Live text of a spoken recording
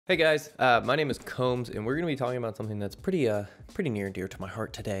Hey guys, my name is Combs, and we're going to be talking about something that's pretty near and dear to my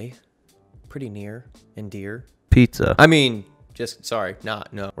heart today. Pretty near and dear. Pizza. No.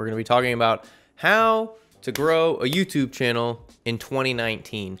 We're going to be talking about how to grow a YouTube channel in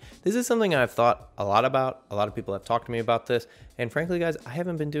 2019. This is something I've thought a lot about. A lot of people have talked to me about this. And frankly, guys, I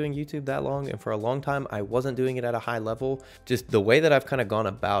haven't been doing YouTube that long. And for a long time, I wasn't doing it at a high level. Just the way that I've kind of gone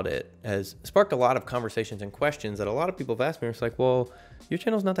about it has sparked a lot of conversations and questions that a lot of people have asked me. It's like, well, your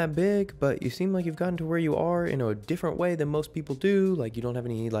channel's not that big, but you seem like you've gotten to where you are in a different way than most people do. Like, you don't have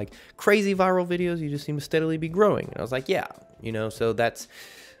any like crazy viral videos. You just seem to steadily be growing. And I was like, yeah, so that's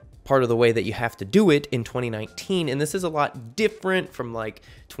part of the way that you have to do it in 2019. And this is a lot different from like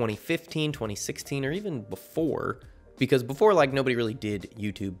 2015, 2016, or even before. Because before, like, nobody really did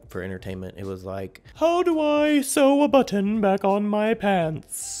YouTube for entertainment. It was like, how do I sew a button back on my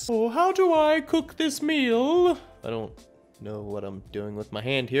pants? Oh, how do I cook this meal? I don't know what I'm doing with my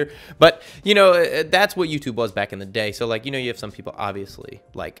hand here. But, that's what YouTube was back in the day. So, like, you have some people, obviously,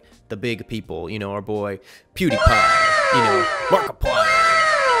 like the big people, our boy PewDiePie, Markiplier.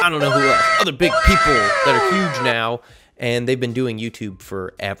 I don't know who else. Other big people that are huge now, and they've been doing YouTube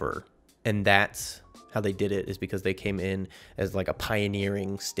forever. And that's how they did it, is because they came in as like a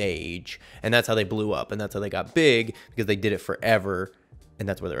pioneering stage, and that's how they blew up, and that's how they got big, because they did it forever, and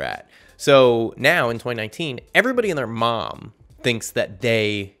that's where they're at. So now in 2019, everybody and their mom thinks that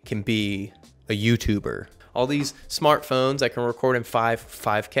they can be a YouTuber. All these smartphones that can record in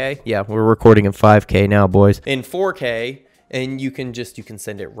 5K. Yeah, we're recording in 5K now, boys. In 4K. And you can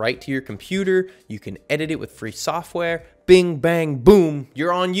send it right to your computer. You can edit it with free software. Bing, bang, boom,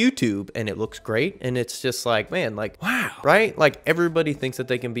 you're on YouTube. And it looks great. And it's just like, man, like, wow, right? Like, everybody thinks that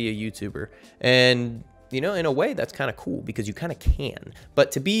they can be a YouTuber. And, in a way, that's kind of cool, because you kind of can.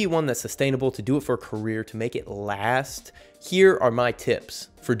 But to be one that's sustainable, to do it for a career, to make it last, here are my tips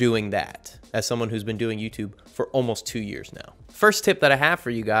for doing that, as someone who's been doing YouTube for almost 2 years now. First tip that I have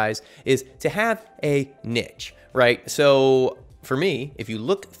for you guys is to have a niche. Right? So for me, if you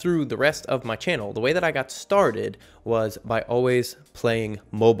look through the rest of my channel, the way that I got started was by always playing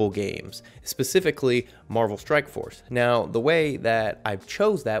mobile games, specifically Marvel Strike Force. Now, the way that I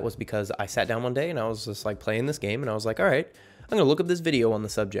chose that was because I sat down one day and I was just like playing this game, and I was like, all right, I'm gonna look up this video on the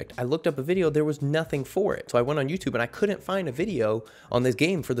subject. I looked up a video, there was nothing for it. So I went on YouTube and I couldn't find a video on this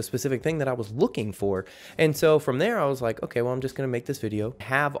game for the specific thing that I was looking for. And so from there I was like, okay, well, I'm just gonna make this video,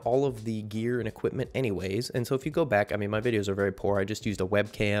 have all of the gear and equipment anyways. And so if you go back, I mean, my videos are very poor. I just used a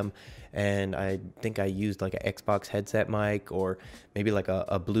webcam, and I think I used like an Xbox headset mic, or maybe like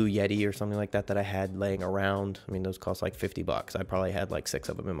a Blue Yeti or something like that I had laying around. I mean, those cost like 50 bucks. I probably had like 6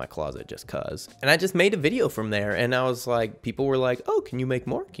 of them in my closet just cause. And I just made a video from there, and I was like, people were like, oh, can you make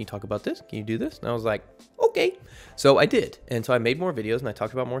more? Can you talk about this? Can you do this? And I was like, okay. So I did. And so I made more videos and I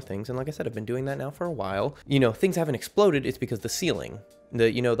talked about more things. And like I said, I've been doing that now for a while. Things haven't exploded. It's because the ceiling,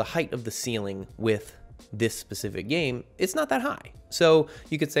 the height of the ceiling with this specific game, it's not that high. So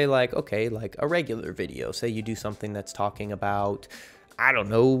you could say like, okay, like a regular video, say you do something that's talking about, I don't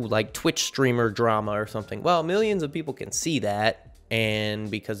know, like Twitch streamer drama or something. Well, millions of people can see that. And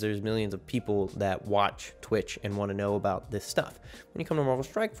because there's millions of people that watch Twitch and want to know about this stuff. When you come to Marvel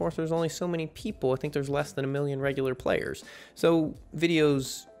Strike Force, there's only so many people. I think there's less than 1 million regular players. So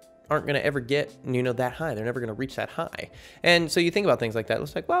videos aren't going to ever get, that high. They're never going to reach that high. And so you think about things like that.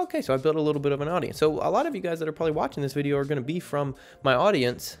 It's like, well, okay, so I built a little bit of an audience. So a lot of you guys that are probably watching this video are going to be from my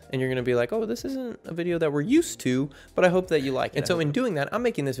audience, and you're going to be like, oh, this isn't a video that we're used to, but I hope that you like it. And so in doing that, I'm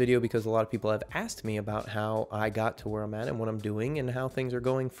making this video because a lot of people have asked me about how I got to where I'm at and what I'm doing and how things are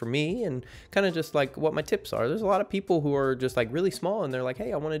going for me, and kind of just like what my tips are. There's a lot of people who are just like really small, and they're like,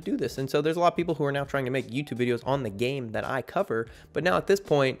 hey, I want to do this. And so there's a lot of people who are now trying to make YouTube videos on the game that I cover. But now at this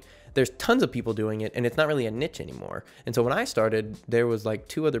point, there's tons of people doing it, and it's not really a niche anymore. And so when I started, there was like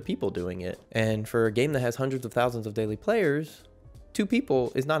 2 other people doing it. And for a game that has hundreds of thousands of daily players, 2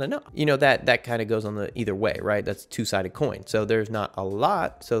 people is not enough. That kind of goes on the either way, right? That's a two-sided coin. So there's not a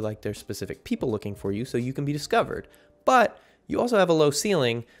lot. So like there's specific people looking for you so you can be discovered. But you also have a low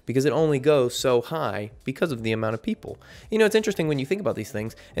ceiling because it only goes so high because of the amount of people. It's interesting when you think about these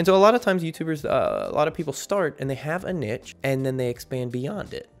things. And so a lot of times YouTubers, a lot of people start and they have a niche and then they expand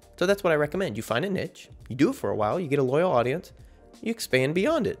beyond it. So that's what I recommend. You find a niche, you do it for a while, you get a loyal audience, you expand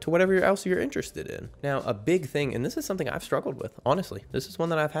beyond it to whatever else you're interested in. Now, a big thing, and this is something I've struggled with, honestly. This is one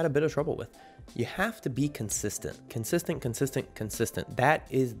that I've had a bit of trouble with. you have to be consistent. Consistent. That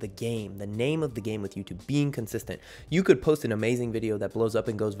is the game, the name of the game with YouTube, being consistent. You could post an amazing video that blows up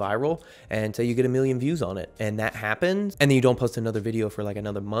and goes viral and say you get 1 million views on it, and that happens, and then you don't post another video for like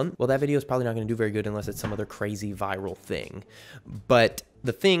another month. Well, that video is probably not going to do very good unless it's some other crazy viral thing. But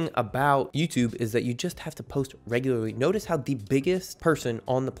the thing about YouTube is that you just have to post regularly. Notice how the biggest person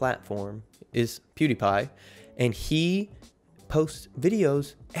on the platform is PewDiePie, and he posts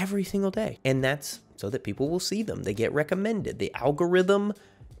videos every single day, and that's so that people will see them. They get recommended. The algorithm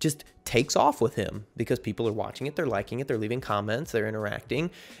just takes off with him because people are watching it, they're liking it, they're leaving comments, they're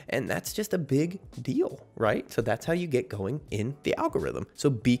interacting, and that's just a big deal, right? So that's how you get going in the algorithm. So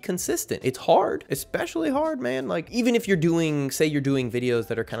be consistent. It's hard, especially hard, man. Like, even if you're doing, say you're doing videos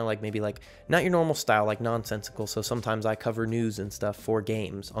that are kind of like maybe like not your normal style, like nonsensical. So sometimes I cover news and stuff for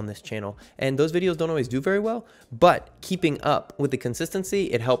games on this channel, and those videos don't always do very well, but keeping up with the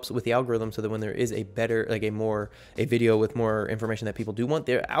consistency, it helps with the algorithm so that when there is a better, like a video with more information that people do want,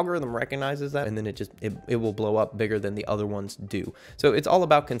 their algorithm recognizes that, and then it will blow up bigger than the other ones do. So it's all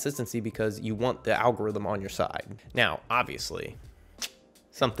about consistency because you want the algorithm on your side. Now, obviously,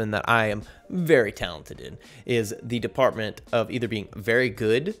 something that I am very talented in is the department of either being very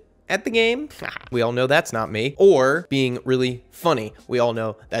good at the game, we all know that's not me, or being really funny. We all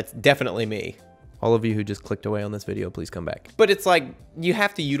know that's definitely me. All of you who just clicked away on this video, please come back. But it's like, you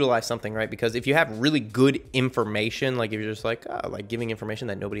have to utilize something, right? Because if you have really good information, like if you're just like, oh, like giving information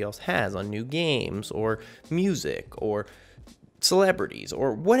that nobody else has on new games or music or celebrities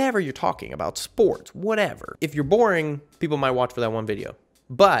or whatever you're talking about, sports, whatever. If you're boring, people might watch for that one video.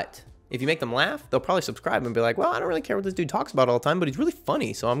 But if you make them laugh, they'll probably subscribe and be like, well, I don't really care what this dude talks about all the time, but he's really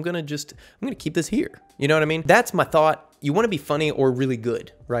funny, so I'm gonna keep this here. You know what I mean? That's my thought. You want to be funny or really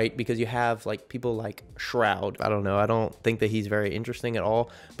good, right? Because you have like people like Shroud. I don't know. I don't think that he's very interesting at all,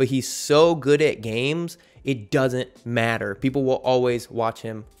 but he's so good at games, it doesn't matter. People will always watch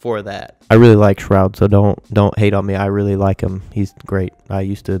him for that. I really like Shroud, so don't hate on me. I really like him. He's great. I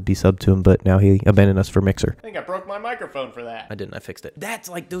used to be sub to him, but now he abandoned us for Mixer. I think I broke my microphone for that. I didn't. I fixed it. That's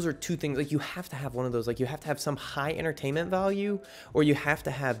like, those are two things. Like, you have to have one of those. Like, you have to have some high entertainment value, or you have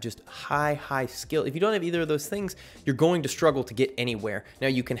to have just high skill. If you don't have either of those things, you're going to struggle to get anywhere. Now,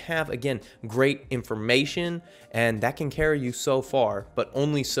 you can have, again, great information, and that can carry you so far, but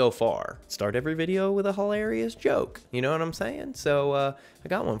only so far. Start every video with a hilarious joke. You know what I'm saying? So I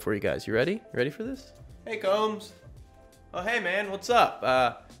got one for you guys. You ready? You ready for this? Hey, Combs. Oh, hey, man. What's up?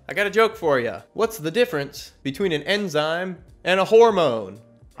 I got a joke for you. What's the difference between an enzyme and a hormone?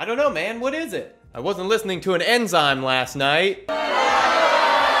 I don't know, man. What is it? I wasn't listening to an enzyme last night.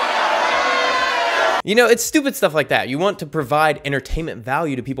 You know, it's stupid stuff like that. You want to provide entertainment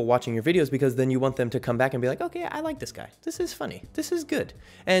value to people watching your videos, because then you want them to come back and be like, okay, I like this guy. This is funny. This is good.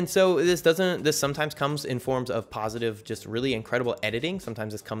 And so this sometimes comes in forms of positive, just really incredible editing.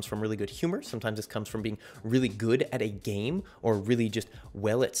 Sometimes this comes from really good humor. Sometimes this comes from being really good at a game, or really just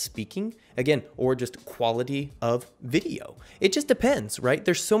well at speaking, again, or just quality of video. It just depends, right?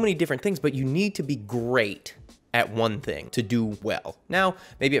 There's so many different things, but you need to be great at one thing to do well. Now,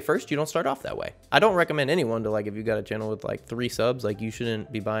 maybe at first you don't start off that way. I don't recommend anyone to, like, if you got a channel with like 3 subs, like, you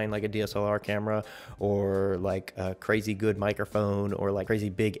shouldn't be buying like a DSLR camera or like a crazy good microphone or like crazy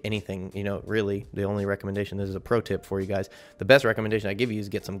big anything. You know, really, the only recommendation, this is a pro tip for you guys. The best recommendation I give you is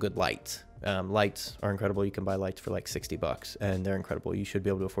get some good lights. Lights are incredible. You can buy lights for like 60 bucks and they're incredible. You should be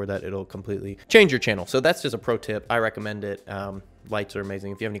able to afford that. It'll completely change your channel. So that's just a pro tip. I recommend it. Lights are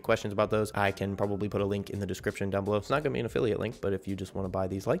amazing. If you have any questions about those, I can probably put a link in the description down below. It's not going to be an affiliate link, but if you just want to buy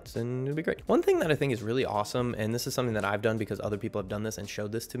these lights, then it'll be great. One thing that I think is really awesome, and this is something that I've done because other people have done this and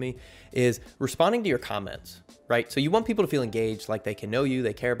showed this to me, is responding to your comments, right? So you want people to feel engaged, like they can know you,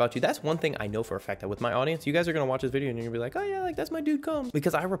 they care about you. That's one thing I know for a fact, that with my audience, you guys are going to watch this video and you're going to be like, oh yeah, like that's my dude Combs,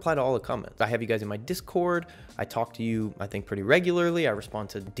 because I reply to all the comments. I have you guys in my Discord. I talk to you, I think, pretty regularly. I respond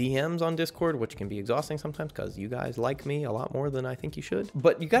to DMs on Discord, which can be exhausting sometimes because you guys like me a lot more than I think you should.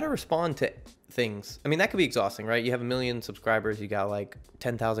 But you got to respond to things. I mean, that could be exhausting, right? You have 1 million subscribers, you got like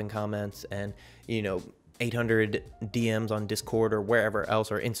 10,000 comments, and, you know, 800 DMs on Discord or wherever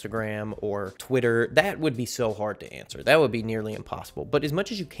else, or Instagram or Twitter. That would be so hard to answer. That would be nearly impossible. But as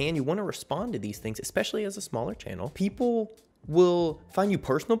much as you can, you want to respond to these things, especially as a smaller channel. People will find you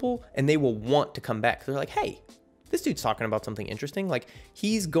personable and they will want to come back. They're like, hey, this dude's talking about something interesting. Like,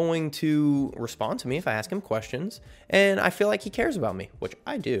 he's going to respond to me if I ask him questions, and I feel like he cares about me, which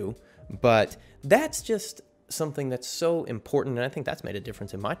I do. But that's just something that's so important, and I think that's made a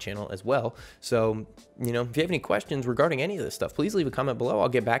difference in my channel as well. So, you know, if you have any questions regarding any of this stuff, please leave a comment below. I'll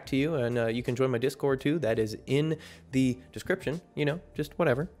get back to you, and you can join my Discord too. That is in the description. You know, just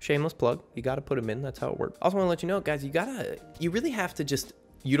whatever, shameless plug. You got to put them in. That's how it works. Also want to let you know, guys, you really have to just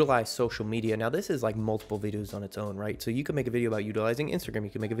utilize social media. Now, this is like multiple videos on its own, right? So you can make a video about utilizing Instagram. You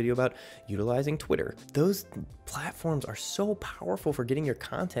can make a video about utilizing Twitter. Those platforms are so powerful for getting your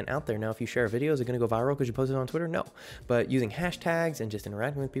content out there. Now, if you share a video, is it going to go viral because you posted it on Twitter? No. But using hashtags and just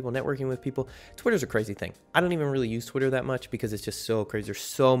interacting with people, networking with people, Twitter's a crazy thing. I don't even really use Twitter that much because it's just so crazy. There's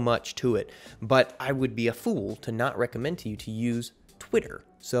so much to it. But I would be a fool to not recommend to you to use Twitter.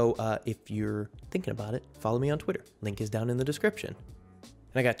 So if you're thinking about it, follow me on Twitter. Link is down in the description.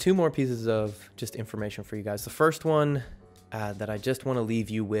 And I got two more pieces of just information for you guys. The first one that I just want to leave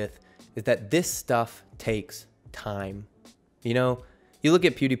you with is that this stuff takes time. You know, you look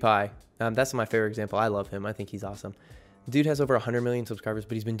at PewDiePie. That's my favorite example. I love him. I think he's awesome. Dude has over 100 million subscribers,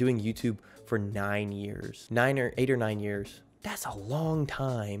 but he's been doing YouTube for 9 years. 8 or 9 years. That's a long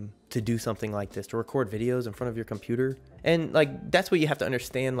time to do something like this, to record videos in front of your computer. And like, that's what you have to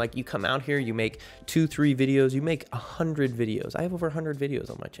understand. Like, you come out here, you make 2-3 videos, you make 100 videos. I have over 100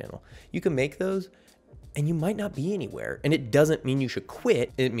 videos on my channel. You can make those and you might not be anywhere. And it doesn't mean you should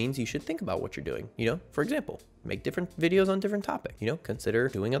quit. It means you should think about what you're doing. You know, for example, make different videos on different topics. You know, consider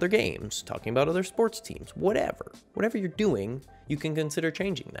doing other games, talking about other sports teams, whatever you're doing, you can consider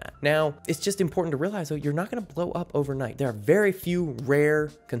changing that. Now, it's just important to realize though, you're not going to blow up overnight. There are very few rare,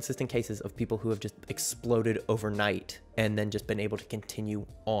 consistent cases of people who have just exploded overnight and then just been able to continue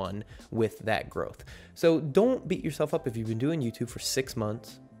on with that growth. So don't beat yourself up if you've been doing YouTube for 6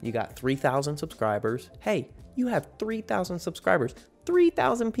 months. You got 3,000 subscribers. Hey, you have 3,000 subscribers.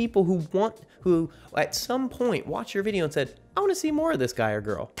 3,000 people who at some point watched your video and said, I want to see more of this guy or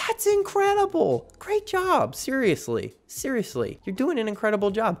girl. That's incredible. Great job. Seriously, you're doing an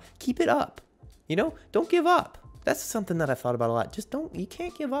incredible job. Keep it up. You know, don't give up. That's something that I thought about a lot. You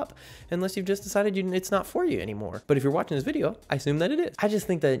can't give up unless you've just decided it's not for you anymore. But if you're watching this video, I assume that it is. I just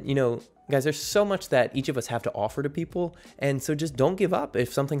think that, you know, guys, there's so much that each of us have to offer to people. And so just don't give up.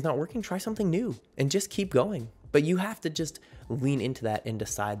 If something's not working, try something new and just keep going. But you have to just lean into that and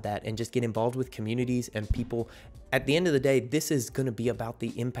decide that and just get involved with communities and people. At the end of the day, this is going to be about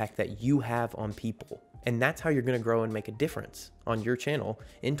the impact that you have on people. And that's how you're going to grow and make a difference on your channel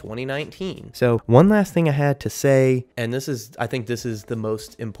in 2019. So one last thing I had to say, and I think this is the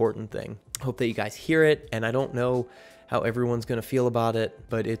most important thing. Hope that you guys hear it. And I don't know how everyone's going to feel about it,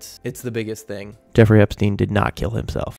 but it's the biggest thing. Jeffrey Epstein did not kill himself.